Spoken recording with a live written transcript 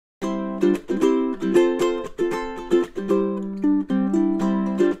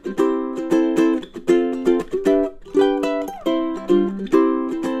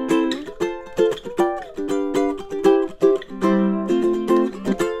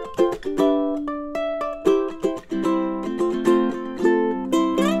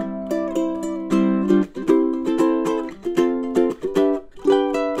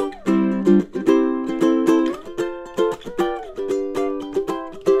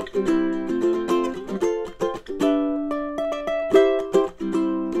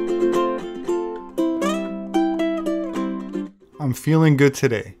I'm feeling good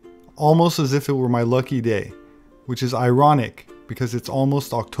today, almost as if it were my lucky day, which is ironic because it's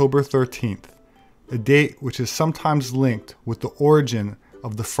almost October 13th, a date which is sometimes linked with the origin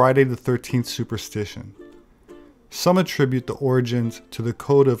of the Friday the 13th superstition. Some attribute the origins to the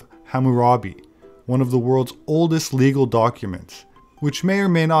Code of Hammurabi, one of the world's oldest legal documents, which may or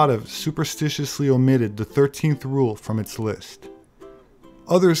may not have superstitiously omitted the 13th rule from its list.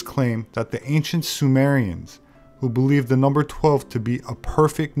 Others claim that the ancient Sumerians, who believed the number 12 to be a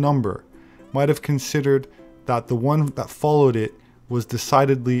perfect number, might have considered that the one that followed it was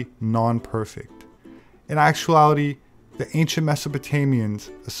decidedly non-perfect. In actuality, the ancient Mesopotamians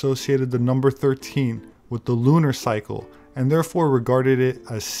associated the number 13 with the lunar cycle and therefore regarded it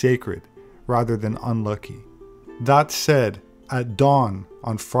as sacred rather than unlucky. That said, at dawn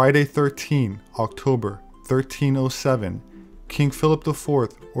on Friday 13 October 1307, King Philip IV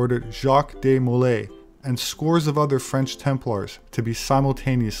ordered Jacques de Molay and scores of other French Templars to be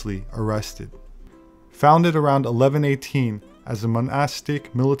simultaneously arrested. Founded around 1118 as a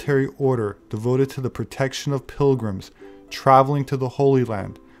monastic military order devoted to the protection of pilgrims traveling to the Holy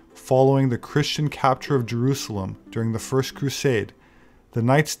Land following the Christian capture of Jerusalem during the First Crusade, the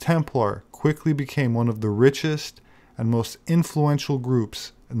Knights Templar quickly became one of the richest and most influential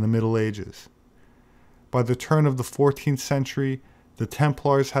groups in the Middle Ages. By the turn of the 14th century, the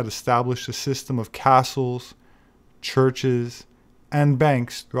Templars had established a system of castles, churches, and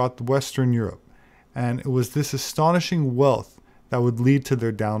banks throughout Western Europe, and it was this astonishing wealth that would lead to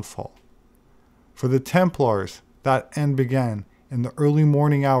their downfall. For the Templars, that end began in the early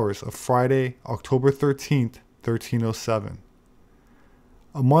morning hours of Friday, October 13th, 1307.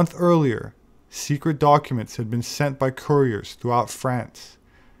 A month earlier, secret documents had been sent by couriers throughout France.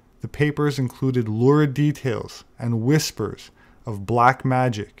 The papers included lurid details and whispers of black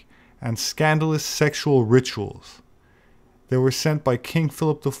magic and scandalous sexual rituals. They were sent by King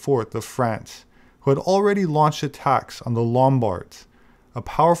Philip IV of France, who had already launched attacks on the Lombards, a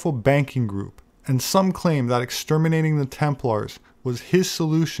powerful banking group, and some claim that exterminating the Templars was his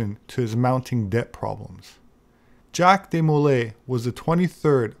solution to his mounting debt problems. Jacques de Molay was the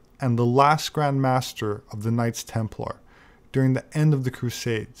 23rd and the last Grand Master of the Knights Templar during the end of the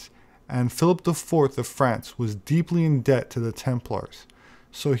Crusades, and Philip IV of France was deeply in debt to the Templars,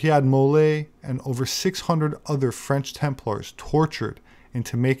 so he had Molay and over 600 other French Templars tortured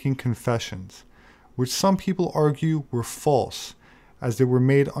into making confessions, which some people argue were false as they were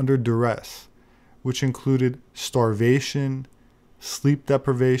made under duress, which included starvation, sleep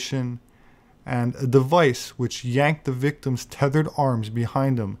deprivation, and a device which yanked the victim's tethered arms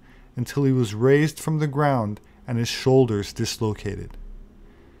behind him until he was raised from the ground and his shoulders dislocated.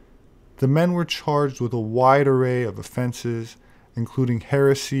 The men were charged with a wide array of offenses, including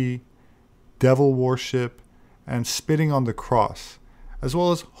heresy, devil worship, and spitting on the cross, as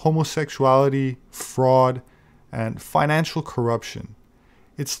well as homosexuality, fraud, and financial corruption.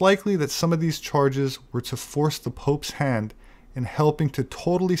 It's likely that some of these charges were to force the Pope's hand in helping to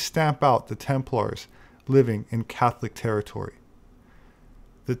totally stamp out the Templars living in Catholic territory.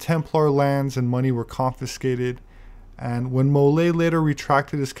 The Templar lands and money were confiscated, and when Molay later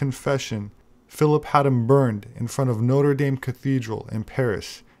retracted his confession, Philip had him burned in front of Notre Dame Cathedral in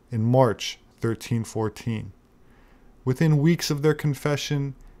Paris in March 1314. Within weeks of their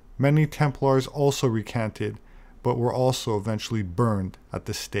confession, many Templars also recanted, but were also eventually burned at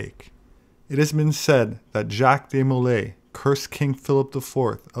the stake. It has been said that Jacques de Molay cursed King Philip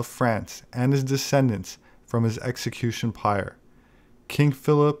IV of France and his descendants from his execution pyre. King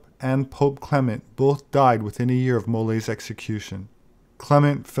Philip and Pope Clement both died within a year of Molay's execution.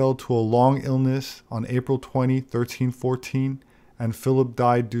 Clement fell to a long illness on April 20, 1314, and Philip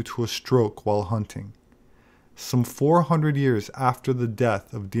died due to a stroke while hunting. Some 400 years after the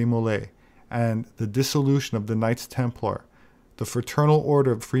death of de Molay and the dissolution of the Knights Templar, the Fraternal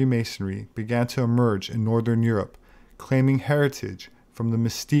Order of Freemasonry began to emerge in Northern Europe, claiming heritage from the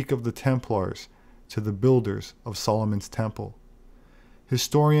mystique of the Templars to the builders of Solomon's Temple.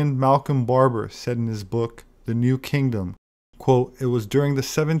 Historian Malcolm Barber said in his book, The New Kingdom, Quote, "It was during the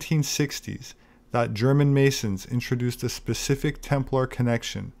 1760s that German Masons introduced a specific Templar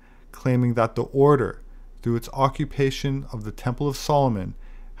connection, claiming that the order, through its occupation of the Temple of Solomon,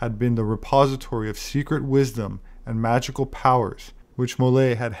 had been the repository of secret wisdom and magical powers, which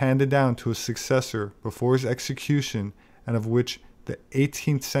Molay had handed down to his successor before his execution, and of which the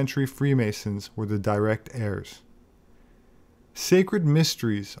 18th century Freemasons were the direct heirs." Sacred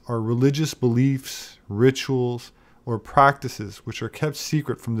mysteries are religious beliefs, rituals, or practices which are kept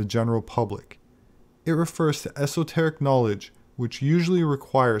secret from the general public. It refers to esoteric knowledge which usually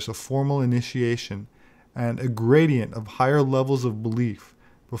requires a formal initiation and a gradient of higher levels of belief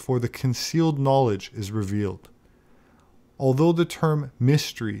before the concealed knowledge is revealed. Although the term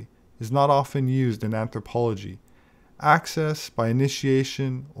mystery is not often used in anthropology, access by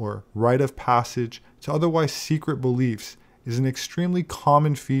initiation or rite of passage to otherwise secret beliefs is an extremely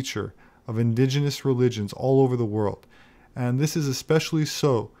common feature of indigenous religions all over the world, and this is especially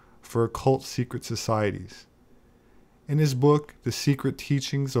so for occult secret societies. In his book, The Secret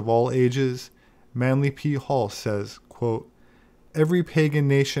Teachings of All Ages, Manly P. Hall says, quote, "Every pagan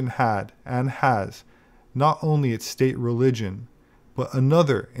nation had, and has, not only its state religion, but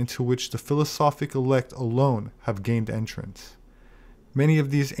another into which the philosophic elect alone have gained entrance. Many of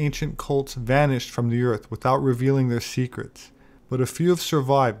these ancient cults vanished from the earth without revealing their secrets, but a few have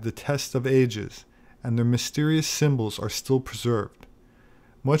survived the test of ages, and their mysterious symbols are still preserved.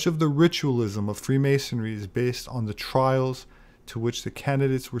 Much of the ritualism of Freemasonry is based on the trials to which the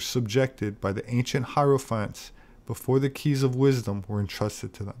candidates were subjected by the ancient hierophants before the keys of wisdom were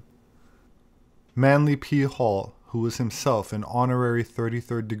entrusted to them." Manly P. Hall, who was himself an honorary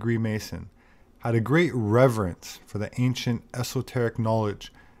 33rd degree Mason, had a great reverence for the ancient esoteric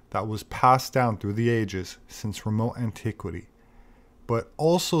knowledge that was passed down through the ages since remote antiquity, but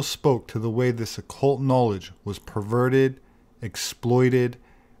also spoke to the way this occult knowledge was perverted, exploited,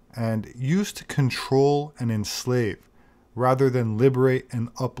 and used to control and enslave rather than liberate and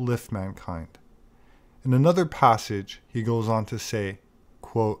uplift mankind. In another passage, he goes on to say,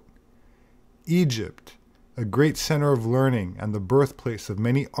 quote, "Egypt, a great center of learning and the birthplace of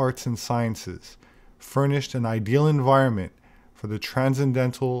many arts and sciences, furnished an ideal environment for the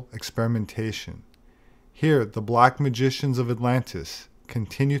transcendental experimentation. Here, the black magicians of Atlantis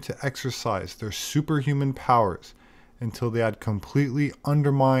continued to exercise their superhuman powers until they had completely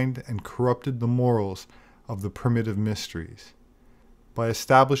undermined and corrupted the morals of the primitive mysteries. By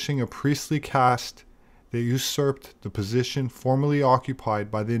establishing a priestly caste, they usurped the position formerly occupied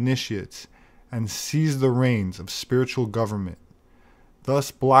by the initiates and seized the reins of spiritual government.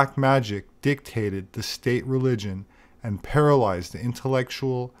 Thus, black magic dictated the state religion and paralyzed the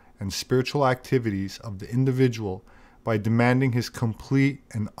intellectual and spiritual activities of the individual by demanding his complete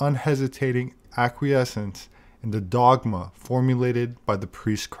and unhesitating acquiescence in the dogma formulated by the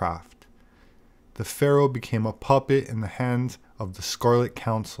priestcraft. The pharaoh became a puppet in the hands of the Scarlet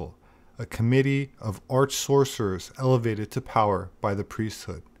Council, a committee of arch-sorcerers elevated to power by the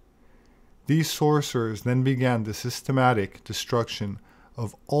priesthood. These sorcerers then began the systematic destruction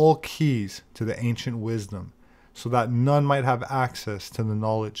of all keys to the ancient wisdom, so that none might have access to the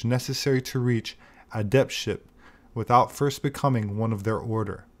knowledge necessary to reach adeptship without first becoming one of their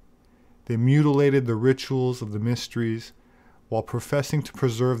order. They mutilated the rituals of the mysteries while professing to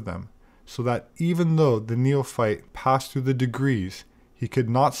preserve them, so that even though the neophyte passed through the degrees, he could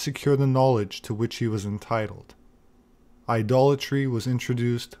not secure the knowledge to which he was entitled. Idolatry was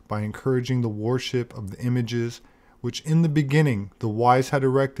introduced by encouraging the worship of the images which in the beginning the wise had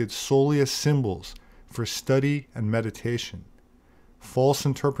erected solely as symbols for study and meditation. False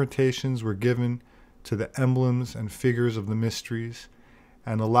interpretations were given to the emblems and figures of the mysteries,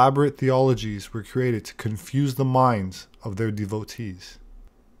 and elaborate theologies were created to confuse the minds of their devotees.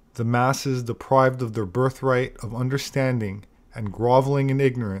 The masses, deprived of their birthright of understanding and groveling in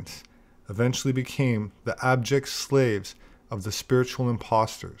ignorance, eventually became the abject slaves of the spiritual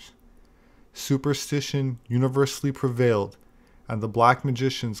impostors. Superstition universally prevailed, and the black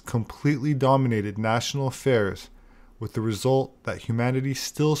magicians completely dominated national affairs, with the result that humanity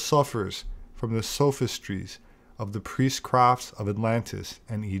still suffers from the sophistries of the priestcrafts of Atlantis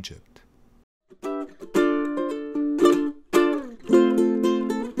and Egypt.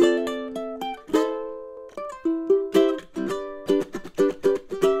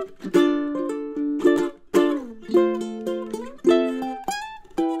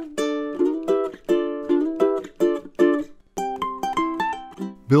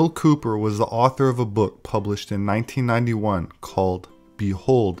 Bill Cooper was the author of a book published in 1991 called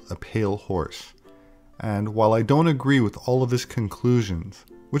Behold a Pale Horse. And while I don't agree with all of his conclusions,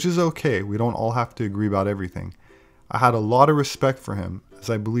 which is okay, we don't all have to agree about everything, I had a lot of respect for him, as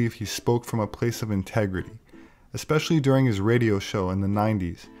I believe he spoke from a place of integrity, especially during his radio show in the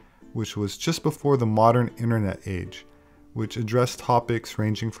 90s, which was just before the modern internet age, which addressed topics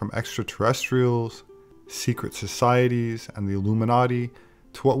ranging from extraterrestrials, secret societies, and the Illuminati,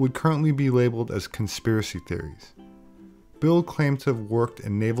 to what would currently be labeled as conspiracy theories. Bill claimed to have worked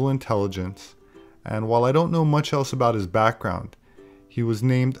in naval intelligence, and while I don't know much else about his background, he was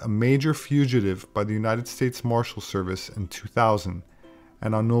named a major fugitive by the United States Marshal Service in 2000,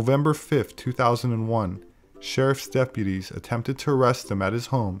 and on November 5, 2001, sheriff's deputies attempted to arrest him at his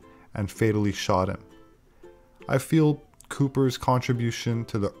home and fatally shot him. I feel Cooper's contribution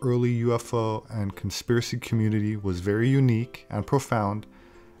to the early UFO and conspiracy community was very unique and profound,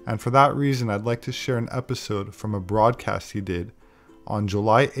 and for that reason I'd like to share an episode from a broadcast he did on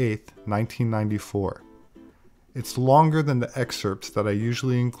July 8, 1994. It's longer than the excerpts that I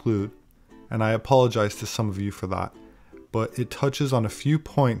usually include, and I apologize to some of you for that, but it touches on a few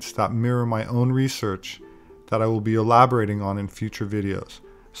points that mirror my own research that I will be elaborating on in future videos,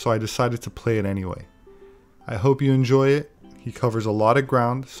 so I decided to play it anyway. I hope you enjoy it. He covers a lot of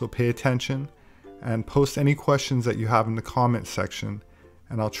ground, so pay attention, and post any questions that you have in the comment section,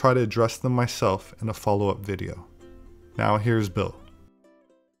 and I'll try to address them myself in a follow-up video. Now here's Bill.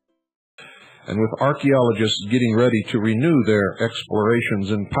 And with archaeologists getting ready to renew their explorations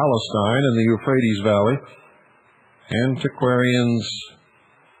in Palestine and the Euphrates Valley, antiquarians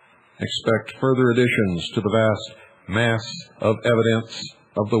expect further additions to the vast mass of evidence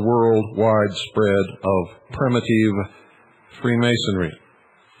of the worldwide spread of primitive Freemasonry,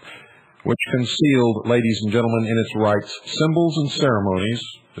 which concealed, ladies and gentlemen, in its rites, symbols and ceremonies,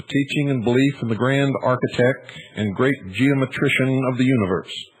 the teaching and belief in the grand architect and great geometrician of the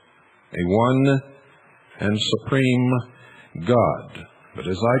universe, a one and supreme God. But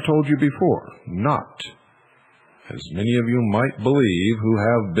as I told you before, not, as many of you might believe who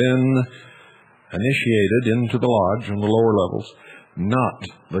have been initiated into the lodge on the lower levels, not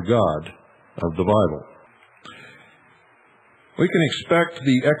the God of the Bible. We can expect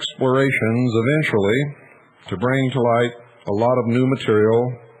the explorations eventually to bring to light a lot of new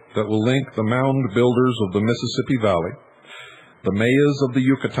material that will link the mound builders of the Mississippi Valley, the Mayas of the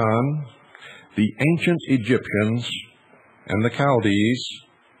Yucatan, the ancient Egyptians, and the Chaldees,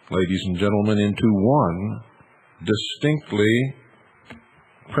 ladies and gentlemen, into one distinctly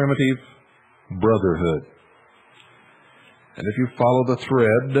primitive brotherhood. And if you follow the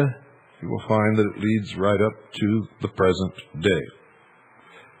thread, you will find that it leads right up to the present day.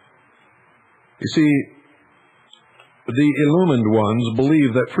 You see, the illumined ones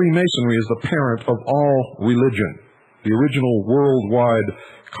believe that Freemasonry is the parent of all religion, the original worldwide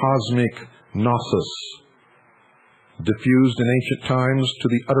cosmic gnosis, diffused in ancient times to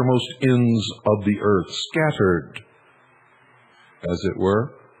the uttermost ends of the earth, scattered, as it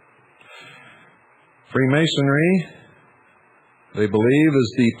were. Freemasonry, they believe,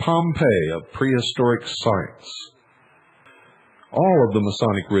 is the Pompeii of prehistoric science. All of the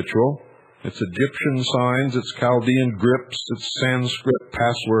Masonic ritual, its Egyptian signs, its Chaldean grips, its Sanskrit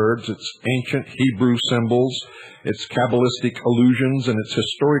passwords, its ancient Hebrew symbols, its Kabbalistic allusions, and its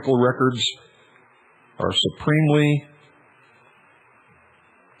historical records are supremely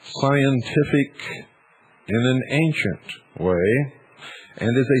scientific in an ancient way,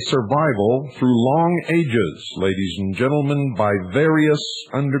 and is a survival through long ages, ladies and gentlemen, by various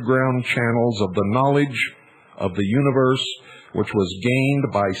underground channels of the knowledge of the universe, which was gained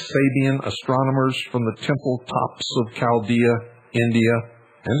by Sabian astronomers from the temple tops of Chaldea, India,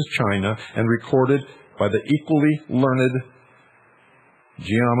 and China, and recorded by the equally learned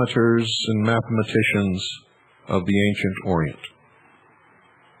geometers and mathematicians of the ancient Orient.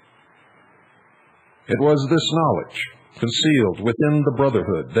 It was this knowledge, concealed within the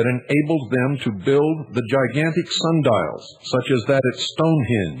Brotherhood, that enabled them to build the gigantic sundials, such as that at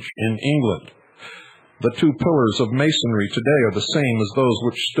Stonehenge in England. The two pillars of masonry today are the same as those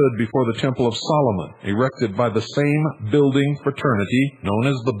which stood before the Temple of Solomon, erected by the same building fraternity, known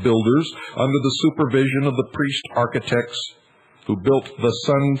as the Builders, under the supervision of the priest architects who built the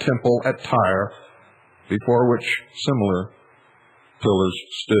Sun Temple at Tyre, before which similar pillars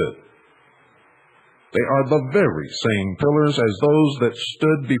stood. They are the very same pillars as those that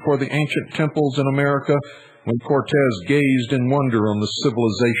stood before the ancient temples in America when Cortez gazed in wonder on the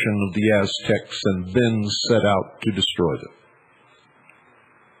civilization of the Aztecs and then set out to destroy them.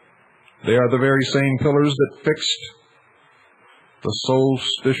 They are the very same pillars that fixed the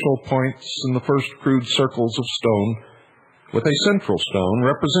solstitial points in the first crude circles of stone, with a central stone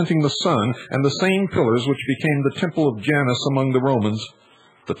representing the sun, and the same pillars which became the temple of Janus among the Romans,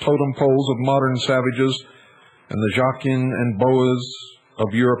 the totem poles of modern savages, and the Jachin and Boas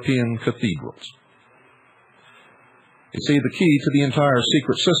of European cathedrals. You see, the key to the entire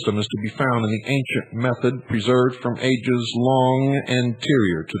secret system is to be found in the ancient method preserved from ages long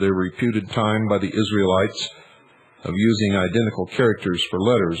anterior to their reputed time by the Israelites of using identical characters for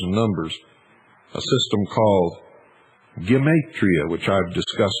letters and numbers, a system called gematria, which I've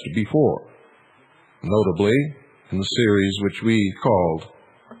discussed before, notably in the series which we called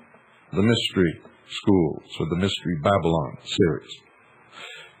the Mystery Schools, or the Mystery Babylon series.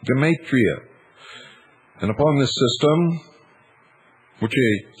 Gematria. And upon this system, which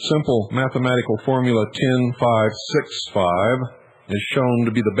a simple mathematical formula 10,565 is shown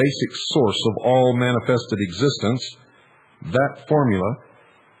to be the basic source of all manifested existence, that formula,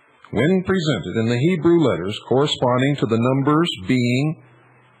 when presented in the Hebrew letters corresponding to the numbers being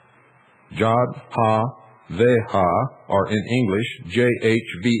Jod, Ha, Veh, or in English,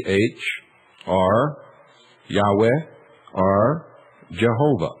 JHVH, are Yahweh, or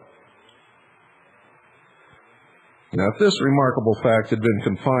Jehovah. Now, if this remarkable fact had been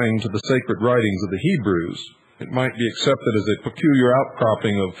confined to the sacred writings of the Hebrews, it might be accepted as a peculiar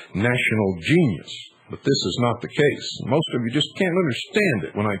outcropping of national genius. But this is not the case. Most of you just can't understand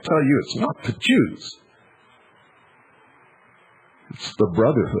it when I tell you it's not the Jews. It's the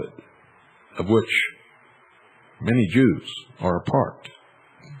brotherhood of which many Jews are a part.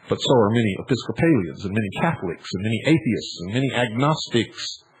 But so are many Episcopalians and many Catholics and many atheists and many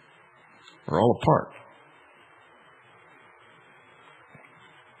agnostics are all a part.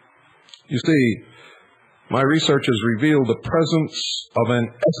 You see, my research has revealed the presence of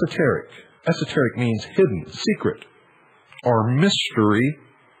an esoteric means hidden, secret, or mystery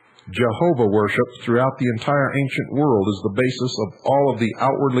Jehovah worship throughout the entire ancient world is the basis of all of the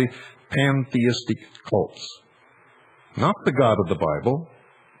outwardly pantheistic cults. Not the God of the Bible,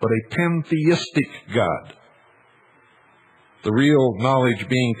 but a pantheistic God. The real knowledge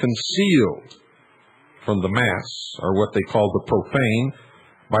being concealed from the mass, or what they call the profane,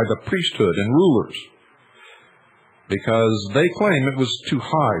 by the priesthood and rulers, because they claim it was too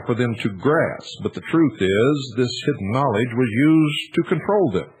high for them to grasp. But the truth is, this hidden knowledge was used to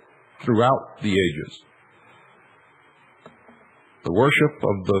control them throughout the ages. The worship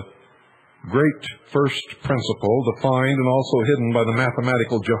of the great first principle, defined and also hidden by the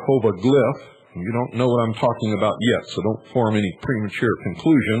mathematical Jehovah glyph, you don't know what I'm talking about yet, so don't form any premature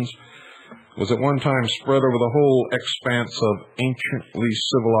conclusions, was at one time spread over the whole expanse of anciently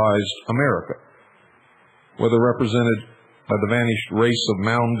civilized America, whether represented by the vanished race of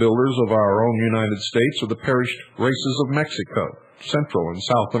mound builders of our own United States or the perished races of Mexico, Central and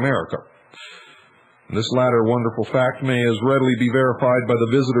South America. And this latter wonderful fact may as readily be verified by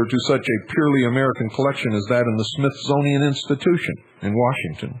the visitor to such a purely American collection as that in the Smithsonian Institution in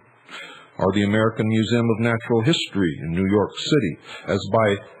Washington, or the American Museum of Natural History in New York City, as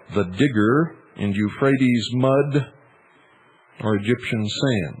by the digger in Euphrates mud or Egyptian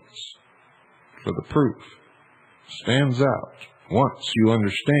sands. For the proof stands out once you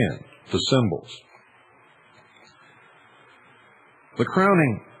understand the symbols. The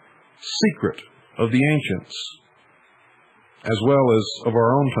crowning secret of the ancients, as well as of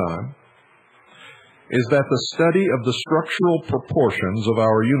our own time, is that the study of the structural proportions of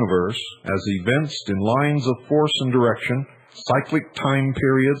our universe as evinced in lines of force and direction, cyclic time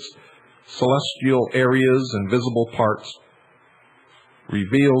periods, celestial areas, and visible parts,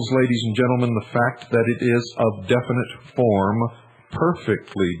 reveals, ladies and gentlemen, the fact that it is of definite form,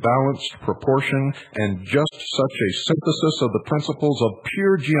 perfectly balanced proportion, and just such a synthesis of the principles of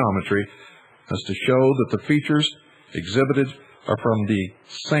pure geometry as to show that the features exhibited are from the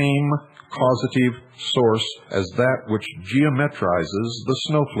same causative source as that which geometrizes the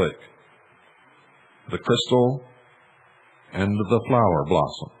snowflake, the crystal, and the flower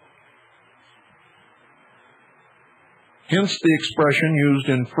blossom. Hence the expression used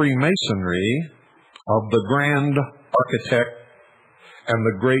in Freemasonry of the grand architect and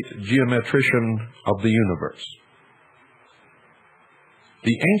the great geometrician of the universe.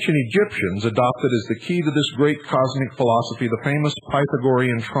 The ancient Egyptians adopted as the key to this great cosmic philosophy the famous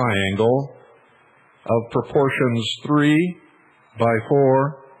Pythagorean triangle of proportions 3 by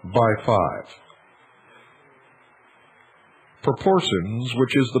 4 by 5. Proportions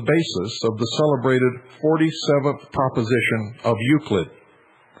which is the basis of the celebrated 47th proposition of Euclid.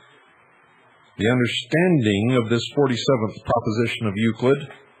 The understanding of this 47th proposition of Euclid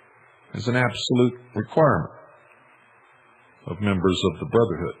is an absolute requirement of members of the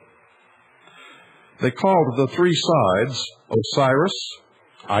Brotherhood. They called the three sides Osiris,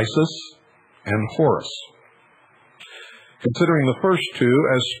 Isis, and Horus. considering the first two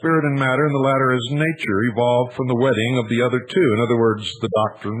as spirit and matter and the latter as nature, evolved from the wedding of the other two. In other words, the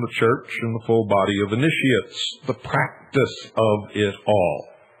doctrine, the church, and the full body of initiates, the practice of it all.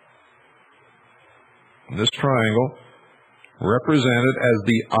 And this triangle, represented as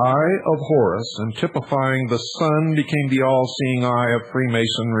the eye of Horus and typifying the sun, became the all-seeing eye of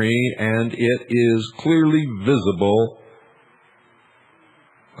Freemasonry, and it is clearly visible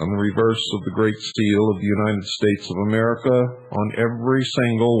on the reverse of the Great Seal of the United States of America, on every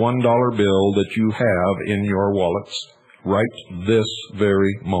single $1 bill that you have in your wallets right this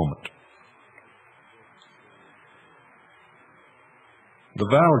very moment. The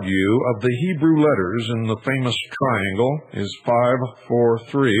value of the Hebrew letters in the famous triangle is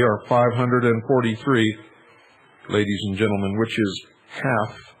 543, or 543, ladies and gentlemen, which is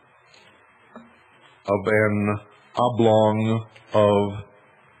half of an oblong of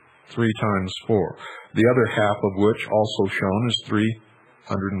 3 times 4, the other half of which, also shown, is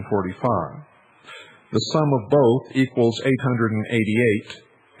 345. The sum of both equals 888,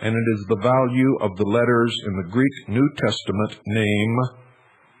 and it is the value of the letters in the Greek New Testament name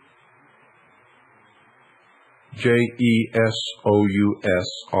J-E-S-O-U-S-R,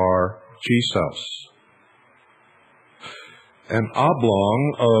 Jesus. An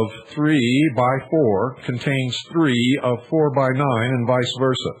oblong of 3 by 4 contains 3 of 4 by 9, and vice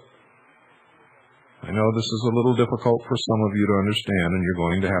versa. I know this is a little difficult for some of you to understand, and you're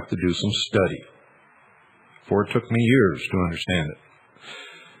going to have to do some study, for it took me years to understand it.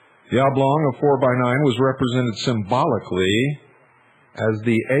 The oblong of 4 by 9 was represented symbolically as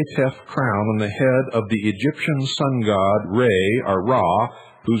the Atef crown on the head of the Egyptian sun god Re, or Ra,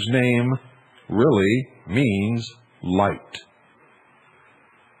 whose name really means light.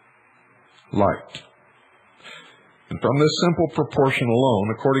 Light. And from this simple proportion alone,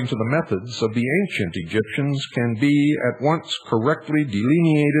 according to the methods of the ancient Egyptians, can be at once correctly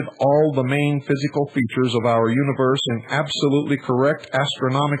delineated all the main physical features of our universe in absolutely correct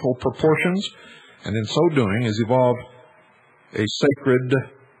astronomical proportions, and in so doing has evolved a sacred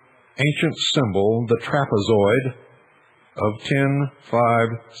ancient symbol, the trapezoid, of 10, 5,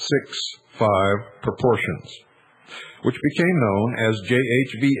 6, 5 proportions, which became known as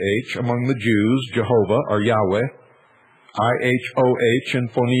JHVH among the Jews, Jehovah or Yahweh, IHOH in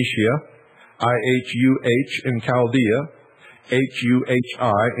Phoenicia, IHUH in Chaldea,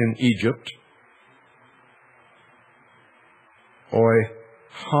 HUHI in Egypt,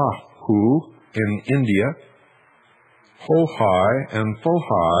 Oihahu in India, Hohai and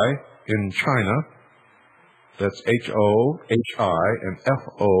Fohai in China, that's H-O-H-I and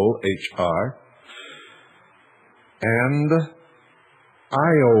F-O-H-I, and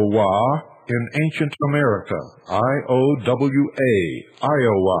Iowa in ancient America, I-O-W-A,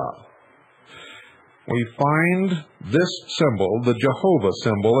 Iowa. We find this symbol, the Jehovah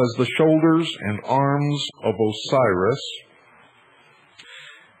symbol, as the shoulders and arms of Osiris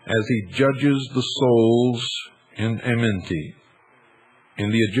as he judges the souls in Amenti,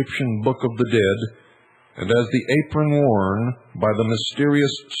 in the Egyptian Book of the Dead, and as the apron worn by the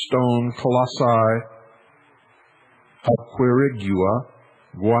mysterious stone colossi of Quirigua,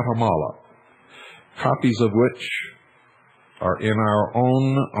 Guatemala, copies of which are in our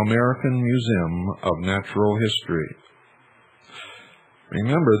own American Museum of Natural History.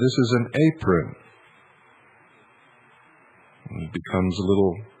 Remember, this is an apron. It becomes a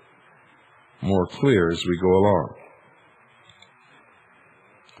little more clear as we go along.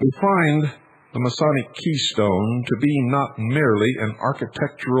 We find the Masonic keystone to be not merely an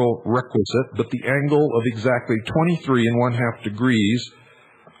architectural requisite, but the angle of exactly 23 1/2 degrees,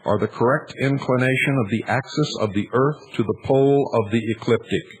 or the correct inclination of the axis of the earth to the pole of the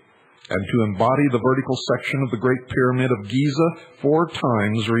ecliptic, and to embody the vertical section of the Great Pyramid of Giza 4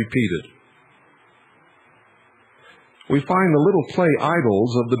 times repeated. We find the little clay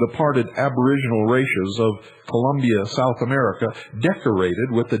idols of the departed aboriginal races of Colombia, South America,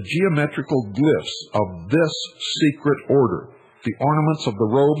 decorated with the geometrical glyphs of this secret order, the ornaments of the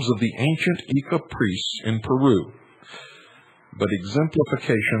robes of the ancient Ica priests in Peru, but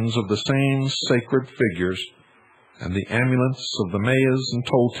exemplifications of the same sacred figures, and the amulets of the Mayas and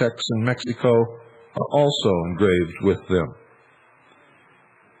Toltecs in Mexico are also engraved with them.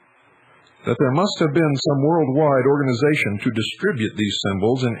 That there must have been some worldwide organization to distribute these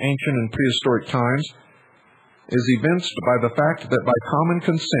symbols in ancient and prehistoric times is evinced by the fact that by common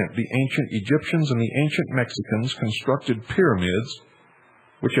consent the ancient Egyptians and the ancient Mexicans constructed pyramids,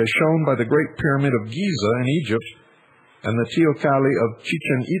 which as shown by the Great Pyramid of Giza in Egypt and the Teocalli of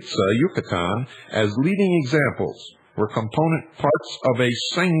Chichen Itza, Yucatan, as leading examples, were component parts of a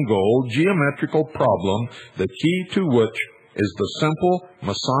single geometrical problem, the key to which is the simple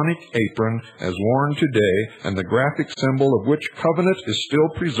Masonic apron as worn today, and the graphic symbol of which covenant is still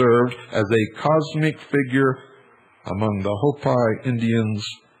preserved as a cosmic figure among the Hopi Indians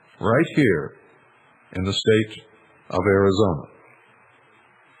right here in the state of Arizona.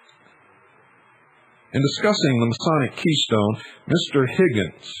 In discussing the Masonic keystone, Mr.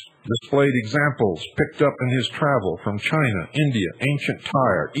 Higgins displayed examples picked up in his travel from China, India, ancient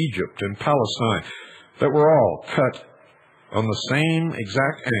Tyre, Egypt, and Palestine that were all cut on the same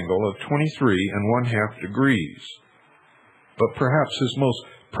exact angle of 23½ degrees. But perhaps his most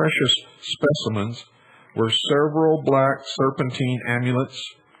precious specimens were several black serpentine amulets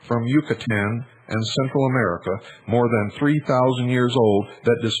from Yucatan and Central America, more than 3,000 years old,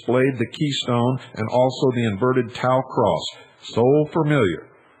 that displayed the keystone and also the inverted Tau cross, so familiar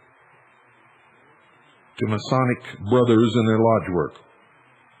to Masonic brothers in their lodge work.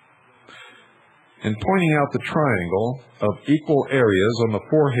 In pointing out the triangle of equal areas on the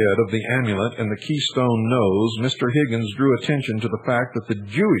forehead of the amulet and the keystone nose, Mr. Higgins drew attention to the fact that the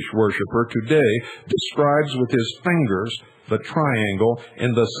Jewish worshiper today describes with his fingers the triangle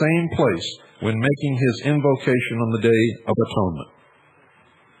in the same place when making his invocation on the Day of Atonement.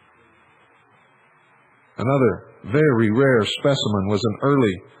 Another very rare specimen was an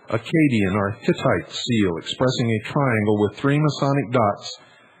early Akkadian or Hittite seal expressing a triangle with 3 Masonic dots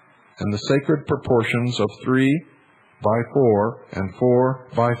and the sacred proportions of 3 by 4 and 4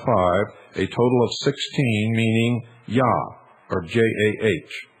 by 5, a total of 16, meaning Yah, or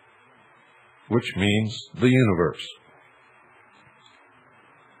J-A-H, which means the universe.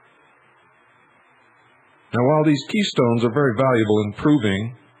 Now, while these keystones are very valuable in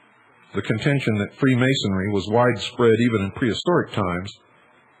proving the contention that Freemasonry was widespread even in prehistoric times,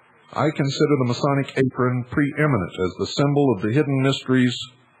 I consider the Masonic apron preeminent as the symbol of the hidden mysteries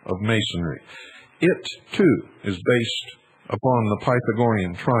of Masonry. It, too, is based upon the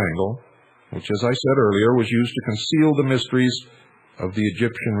Pythagorean triangle, which, as I said earlier, was used to conceal the mysteries of the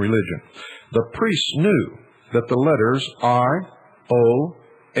Egyptian religion. The priests knew that the letters I, O,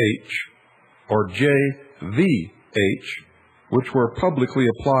 H, or J, V, H, which were publicly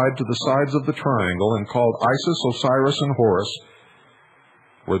applied to the sides of the triangle and called Isis, Osiris, and Horus,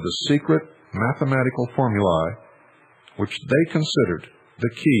 were the secret mathematical formulae which they considered the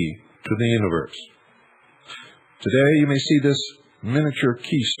key to the universe. Today you may see this miniature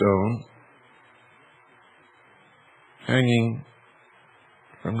keystone hanging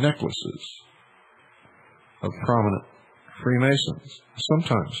from necklaces of prominent Freemasons,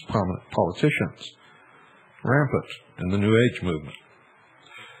 sometimes prominent politicians, rampant in the New Age movement.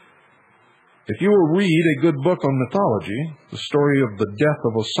 If you will read a good book on mythology, the story of the death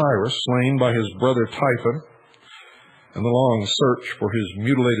of Osiris, slain by his brother Typhon, and the long search for his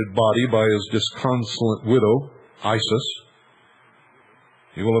mutilated body by his disconsolate widow, Isis,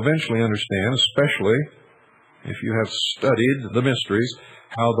 you will eventually understand, especially if you have studied the mysteries,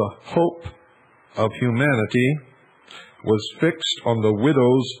 how the hope of humanity was fixed on the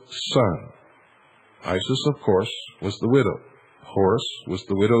widow's son. Isis, of course, was the widow. Horus was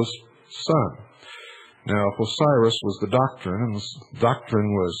the widow's son. Now, if Osiris was the doctrine, and the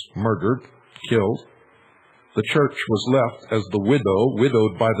doctrine was murdered, killed, the church was left as the widow,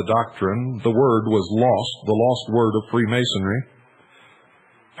 widowed by the doctrine. The word was lost, the lost word of Freemasonry.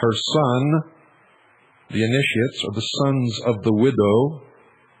 Her son, the initiates, or the sons of the widow,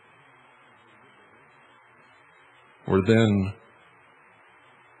 were then,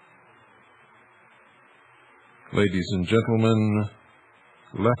 ladies and gentlemen,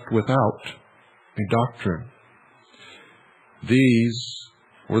 left without a doctrine. These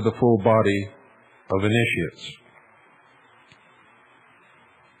were the full body of initiates.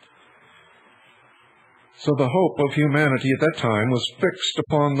 So the hope of humanity at that time was fixed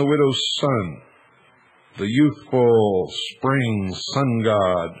upon the widow's son, the youthful spring sun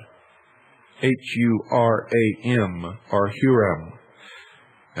god, Huram, or Huram,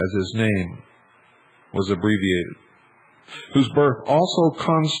 as his name was abbreviated, whose birth also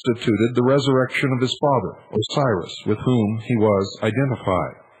constituted the resurrection of his father, Osiris, with whom he was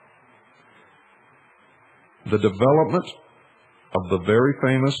identified. The development of the very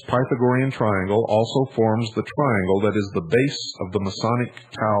famous Pythagorean triangle also forms the triangle that is the base of the Masonic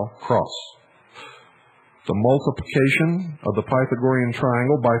Tau cross. The multiplication of the Pythagorean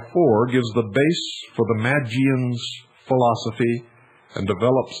triangle by 4 gives the base for the Magian's philosophy and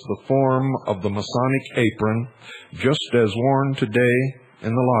develops the form of the Masonic apron, just as worn today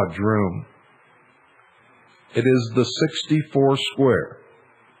in the lodge room. It is the 64 square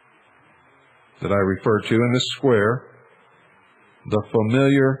that I refer to. In this square, the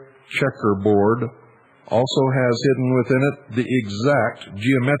familiar checkerboard also has hidden within it the exact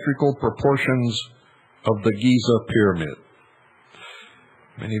geometrical proportions of the Giza pyramid.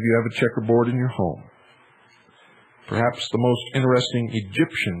 Many of you have a checkerboard in your home. Perhaps the most interesting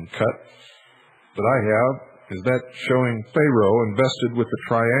Egyptian cut that I have is that showing Pharaoh invested with the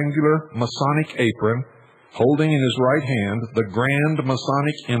triangular Masonic apron, holding in his right hand the grand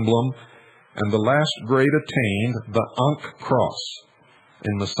Masonic emblem and the last grade attained, the Ankh cross,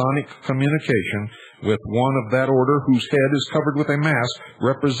 in Masonic communication with one of that order whose head is covered with a mask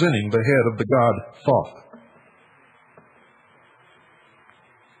representing the head of the god Thoth.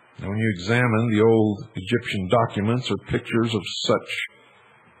 Now, when you examine the old Egyptian documents or pictures of such,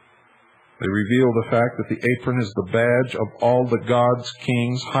 they reveal the fact that the apron is the badge of all the gods,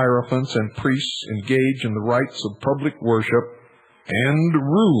 kings, hierophants, and priests engaged in the rites of public worship and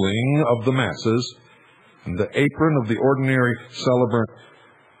ruling of the masses. And the apron of the ordinary celebrant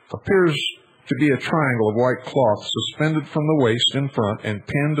appears to be a triangle of white cloth suspended from the waist in front and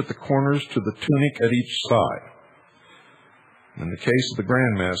pinned at the corners to the tunic at each side. In the case of the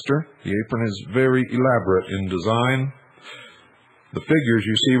Grand Master, the apron is very elaborate in design. The figures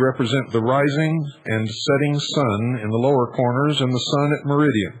you see represent the rising and setting sun in the lower corners and the sun at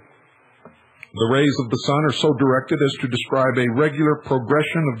meridian. The rays of the sun are so directed as to describe a regular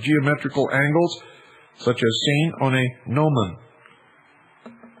progression of geometrical angles, such as seen on a gnomon.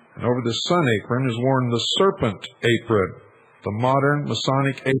 And over the sun apron is worn the serpent apron. The modern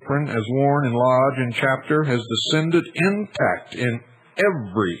Masonic apron, as worn in lodge and chapter, has descended intact in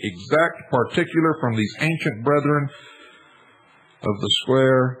every exact particular from these ancient brethren of the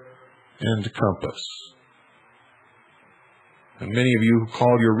square and compass. And many of you who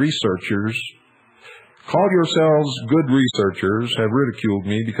call yourselves good researchers, have ridiculed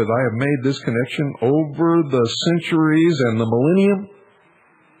me because I have made this connection over the centuries and the millennium,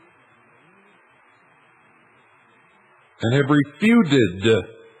 and have refuted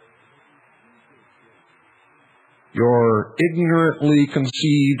your ignorantly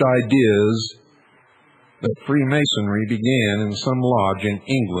conceived ideas that Freemasonry began in some lodge in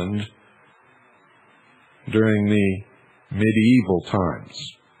England during the medieval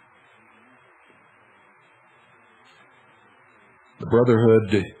times. The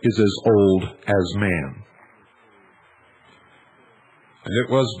Brotherhood is as old as man. And it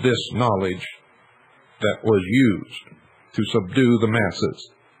was this knowledge that was used to subdue the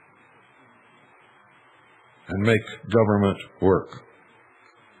masses and make government work.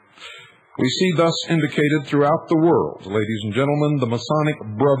 We see thus indicated throughout the world, ladies and gentlemen, the Masonic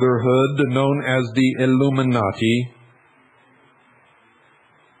Brotherhood known as the Illuminati,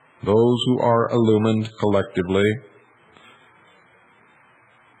 those who are illumined collectively,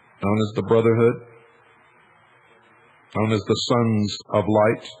 known as the Brotherhood, known as the Sons of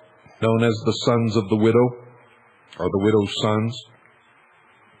Light, known as the Sons of the Widow, or the Widow's Sons,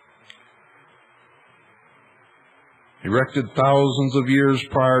 erected thousands of years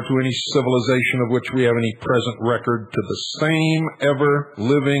prior to any civilization of which we have any present record, to the same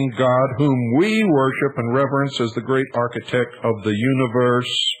ever-living God whom we worship and reverence as the great architect of the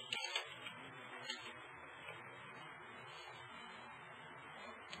universe.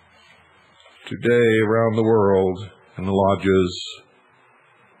 Today, around the world, in the lodges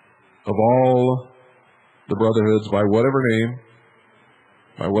of all the brotherhoods, by whatever name,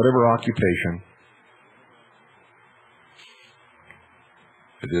 by whatever occupation,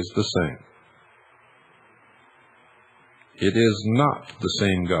 it is the same. It is not the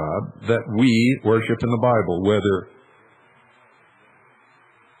same God that we worship in the Bible, whether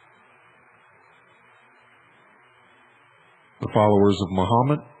the followers of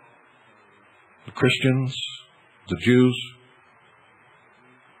Muhammad, the Christians, the Jews,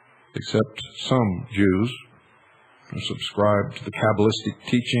 except some Jews who subscribe to the Kabbalistic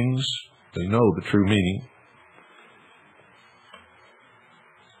teachings. They know the true meaning.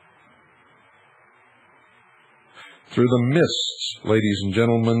 Through the mists, ladies and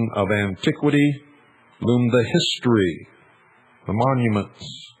gentlemen, of antiquity loomed the history, the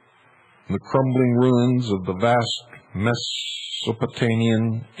monuments, and the crumbling ruins of the vast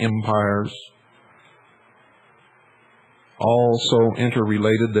Mesopotamian empires, all so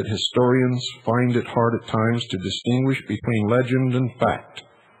interrelated that historians find it hard at times to distinguish between legend and fact.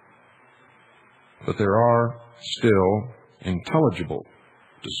 But there are still intelligible,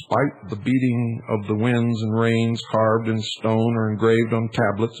 despite the beating of the winds and rains, carved in stone or engraved on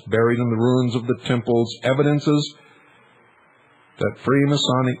tablets, buried in the ruins of the temples, evidences that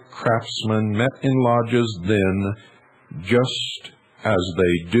Freemasonic craftsmen met in lodges then, just as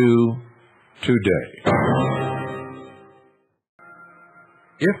they do today.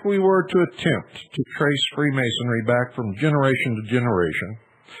 if we were to attempt to trace Freemasonry back from generation to generation,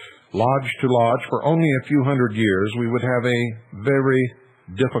 lodge to lodge, for only a few hundred years, we would have a very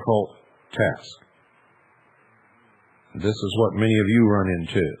difficult task. This is what many of you run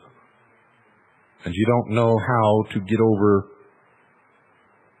into. And you don't know how to get over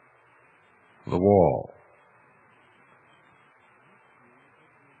the wall.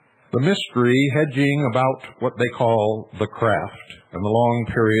 The mystery hedging about what they call the craft and the long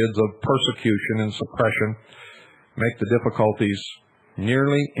periods of persecution and suppression make the difficulties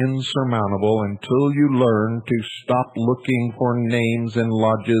nearly insurmountable until you learn to stop looking for names in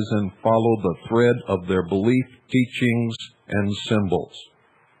lodges and follow the thread of their belief, teachings, and symbols.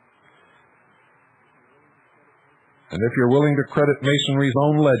 And if you're willing to credit Masonry's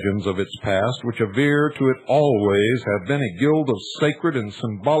own legends of its past, which aver to it always have been a guild of sacred and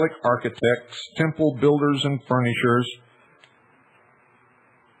symbolic architects, temple builders, and furnishers,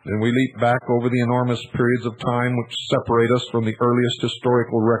 then we leap back over the enormous periods of time which separate us from the earliest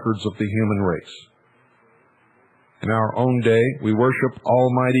historical records of the human race. In our own day, we worship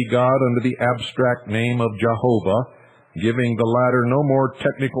Almighty God under the abstract name of Jehovah, giving the latter no more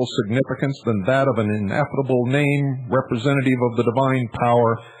technical significance than that of an ineffable name representative of the divine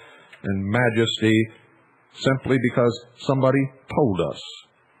power and majesty, simply because somebody told us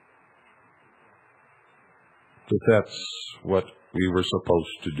that that's what we were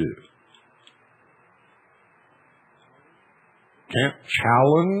supposed to do. Can't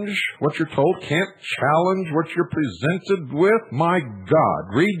challenge what you're told, can't challenge what you're presented with. My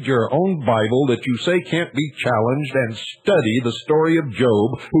God, read your own Bible that you say can't be challenged and study the story of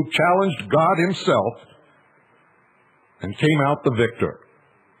Job, who challenged God himself and came out the victor.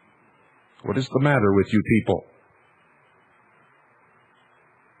 What is the matter with you people?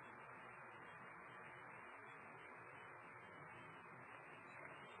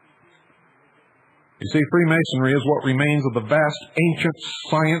 You see, Freemasonry is what remains of the vast ancient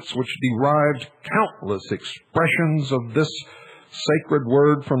science which derived countless expressions of this sacred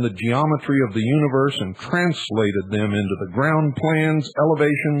word from the geometry of the universe and translated them into the ground plans,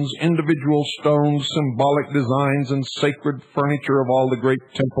 elevations, individual stones, symbolic designs, and sacred furniture of all the great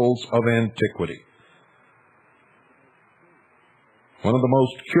temples of antiquity. One of the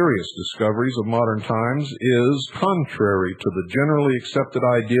most curious discoveries of modern times is contrary to the generally accepted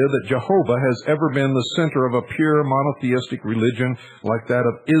idea that Jehovah has ever been the center of a pure monotheistic religion like that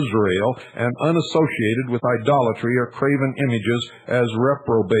of Israel and unassociated with idolatry or graven images as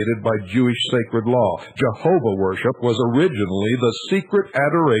reprobated by Jewish sacred law. Jehovah worship was originally the secret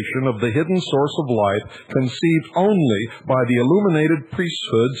adoration of the hidden source of life, conceived only by the illuminated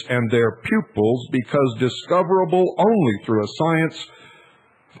priesthoods and their pupils, because discoverable only through a science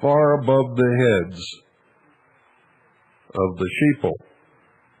far above the heads of the sheeple,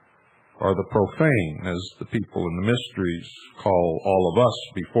 or the profane, as the people in the mysteries call all of us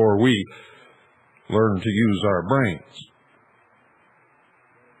before we learn to use our brains.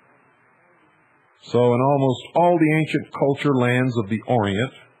 So in almost all the ancient culture lands of the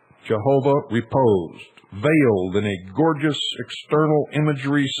Orient, Jehovah reposed, veiled in a gorgeous external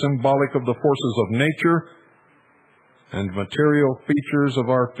imagery symbolic of the forces of nature and material features of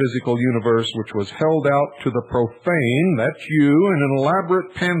our physical universe, which was held out to the profane, that's you, in an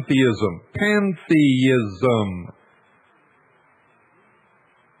elaborate pantheism. Pantheism.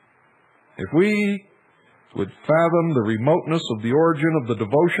 If we would fathom the remoteness of the origin of the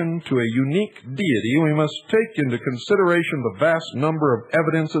devotion to a unique deity, we must take into consideration the vast number of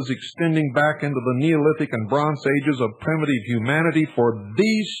evidences extending back into the Neolithic and Bronze Ages of primitive humanity, for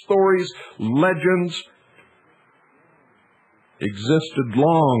these stories, legends, existed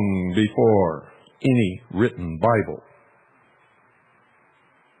long before any written Bible.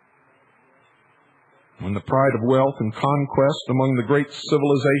 When the pride of wealth and conquest among the great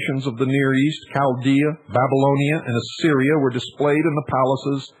civilizations of the Near East, Chaldea, Babylonia, and Assyria, were displayed in the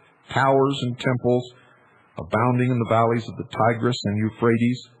palaces, towers, and temples abounding in the valleys of the Tigris and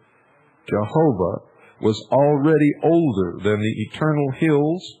Euphrates, Jehovah was already older than the eternal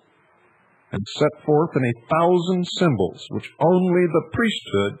hills and set forth in 1,000 symbols which only the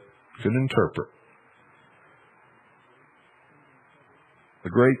priesthood could interpret. The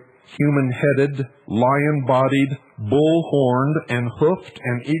great human-headed, lion-bodied, bull-horned, and hoofed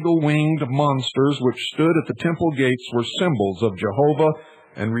and eagle-winged monsters which stood at the temple gates were symbols of Jehovah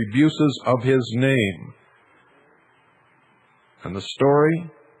and rebuses of his name. And the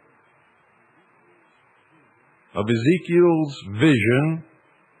story of Ezekiel's vision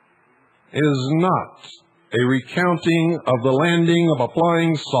is not a recounting of the landing of a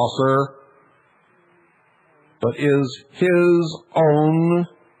flying saucer but is his own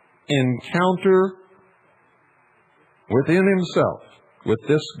encounter within himself with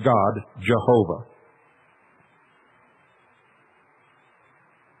this God, Jehovah.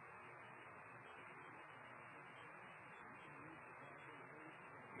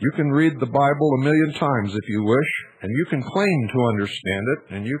 You can read the Bible a million times if you wish, and you can claim to understand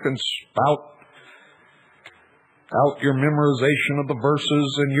it, and you can spout out your memorization of the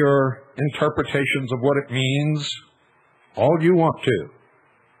verses and your interpretations of what it means all you want to.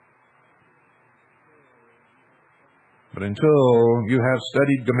 But until you have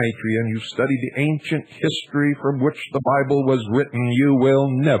studied Gematria and you've studied the ancient history from which the Bible was written, you will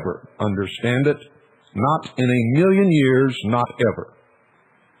never understand it. Not in a million years, not ever.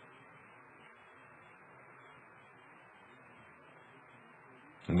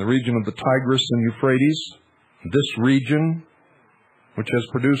 In the region of the Tigris and Euphrates, this region, which has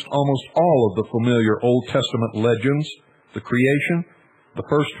produced almost all of the familiar Old Testament legends, the creation, the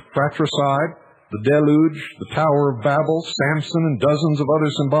first fratricide, the deluge, the Tower of Babel, Samson, and dozens of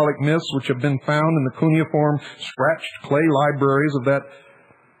other symbolic myths which have been found in the cuneiform scratched clay libraries of that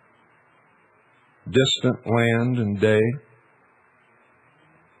distant land and day.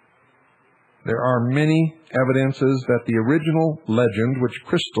 There are many evidences that the original legend, which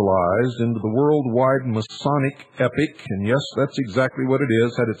crystallized into the worldwide Masonic epic, and yes, that's exactly what it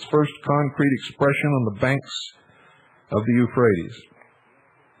is, had its first concrete expression on the banks of the Euphrates.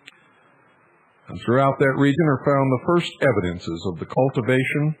 And throughout that region are found the first evidences of the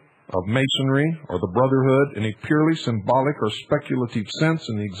cultivation of Masonry or the Brotherhood in a purely symbolic or speculative sense,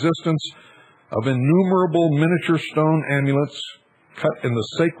 in the existence of innumerable miniature stone amulets cut in the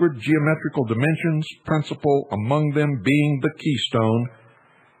sacred geometrical dimensions, principle among them being the keystone,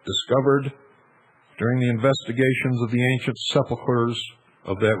 discovered during the investigations of the ancient sepulchres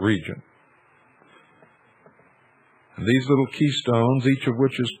of that region. And these little keystones, each of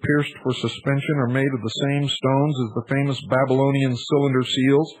which is pierced for suspension, are made of the same stones as the famous Babylonian cylinder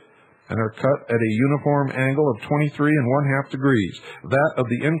seals, and are cut at a uniform angle of 23½ degrees, that of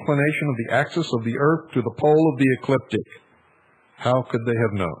the inclination of the axis of the earth to the pole of the ecliptic. How could they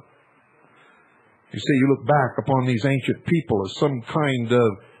have known? You see, you look back upon these ancient people as some kind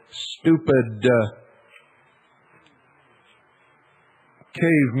of stupid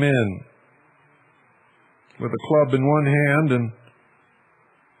cavemen with a club in one hand and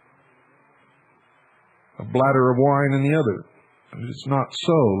a bladder of wine in the other. And it's not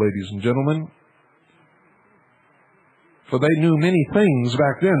so, ladies and gentlemen. For they knew many things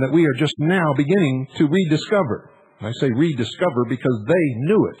back then that we are just now beginning to rediscover. And I say rediscover because they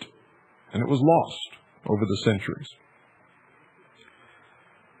knew it, and it was lost over the centuries.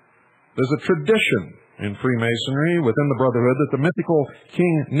 There's a tradition in Freemasonry within the Brotherhood that the mythical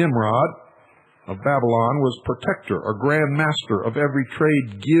King Nimrod of Babylon was protector or grand master of every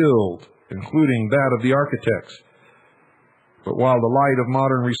trade guild, including that of the architects. But while the light of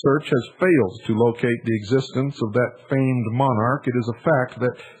modern research has failed to locate the existence of that famed monarch, it is a fact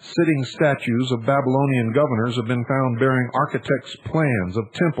that sitting statues of Babylonian governors have been found bearing architects' plans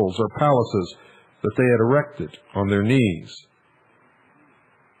of temples or palaces that they had erected on their knees.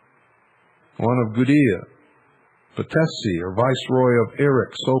 One of Gudea, Patesi, or Viceroy of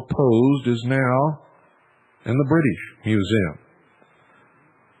Erech, so posed, is now in the British Museum.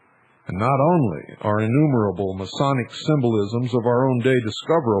 And not only are innumerable Masonic symbolisms of our own day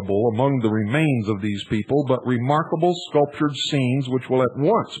discoverable among the remains of these people, but remarkable sculptured scenes which will at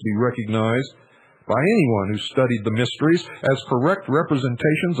once be recognized by anyone who studied the mysteries as correct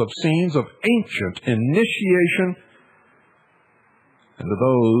representations of scenes of ancient initiation. And to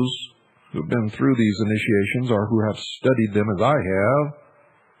those who've been through these initiations or who have studied them as I have,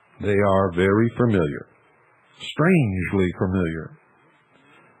 they are very familiar, strangely familiar.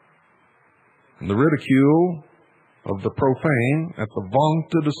 And the ridicule of the profane at the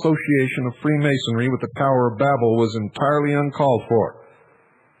vaunted association of Freemasonry with the Tower of Babel was entirely uncalled for,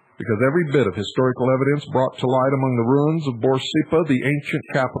 because every bit of historical evidence brought to light among the ruins of Borsippa, the ancient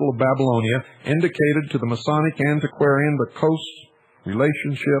capital of Babylonia, indicated to the Masonic antiquarian the close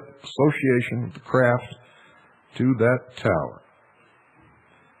relationship, association of the craft to that tower.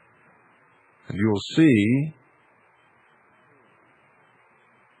 And you will see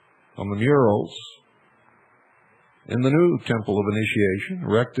on the murals in the new Temple of Initiation,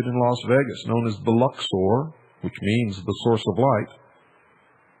 erected in Las Vegas, known as the Luxor, which means the source of light,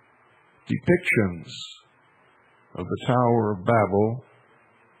 depictions of the Tower of Babel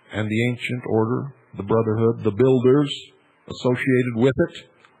and the ancient order, the Brotherhood, the builders associated with it,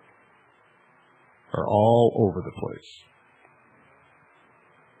 are all over the place.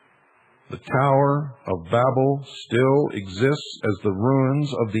 The Tower of Babel still exists as the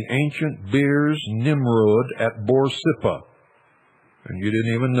ruins of the ancient Beers Nimrod at Borsippa, and you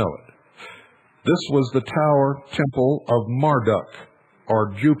didn't even know it. This was the tower temple of Marduk,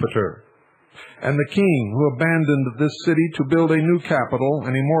 or Jupiter, and the king who abandoned this city to build a new capital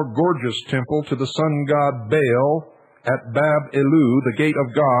and a more gorgeous temple to the sun god Baal at Bab-Elu, the gate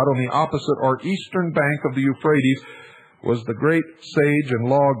of God, on the opposite or eastern bank of the Euphrates, was the great sage and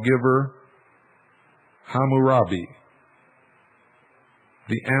lawgiver Hammurabi,